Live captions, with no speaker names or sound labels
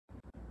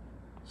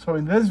So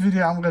in this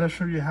video, I'm going to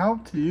show you how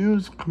to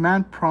use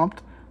command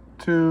prompt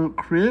to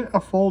create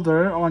a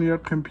folder on your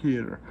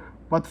computer.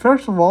 But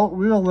first of all,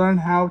 we will learn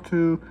how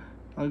to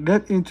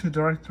get into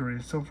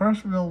directories. So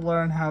first we'll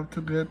learn how to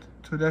get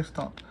to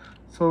desktop.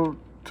 So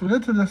to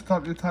get to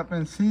desktop, you type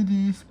in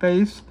cd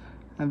space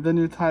and then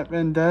you type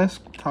in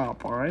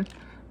desktop. All right,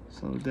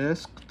 so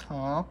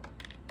desktop,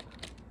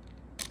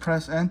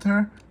 press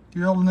enter.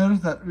 You'll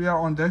notice that we are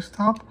on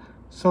desktop.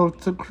 So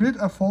to create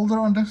a folder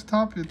on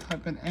desktop, you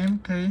type in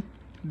mkdir,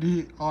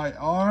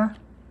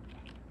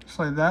 just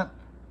like that,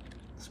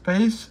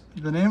 space,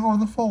 the name of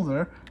the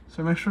folder.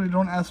 So make sure you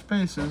don't add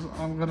spaces.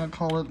 I'm gonna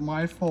call it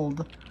my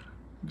folder,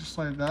 just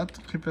like that,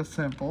 to keep it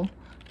simple.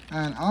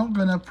 And I'm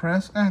gonna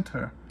press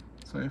enter.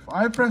 So if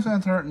I press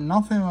enter,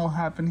 nothing will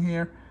happen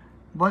here.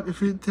 But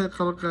if you take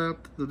a look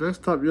at the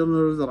desktop, you'll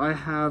notice that I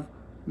have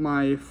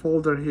my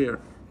folder here.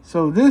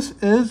 So this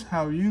is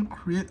how you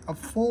create a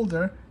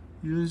folder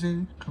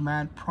using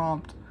command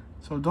prompt.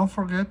 So don't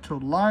forget to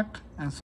like and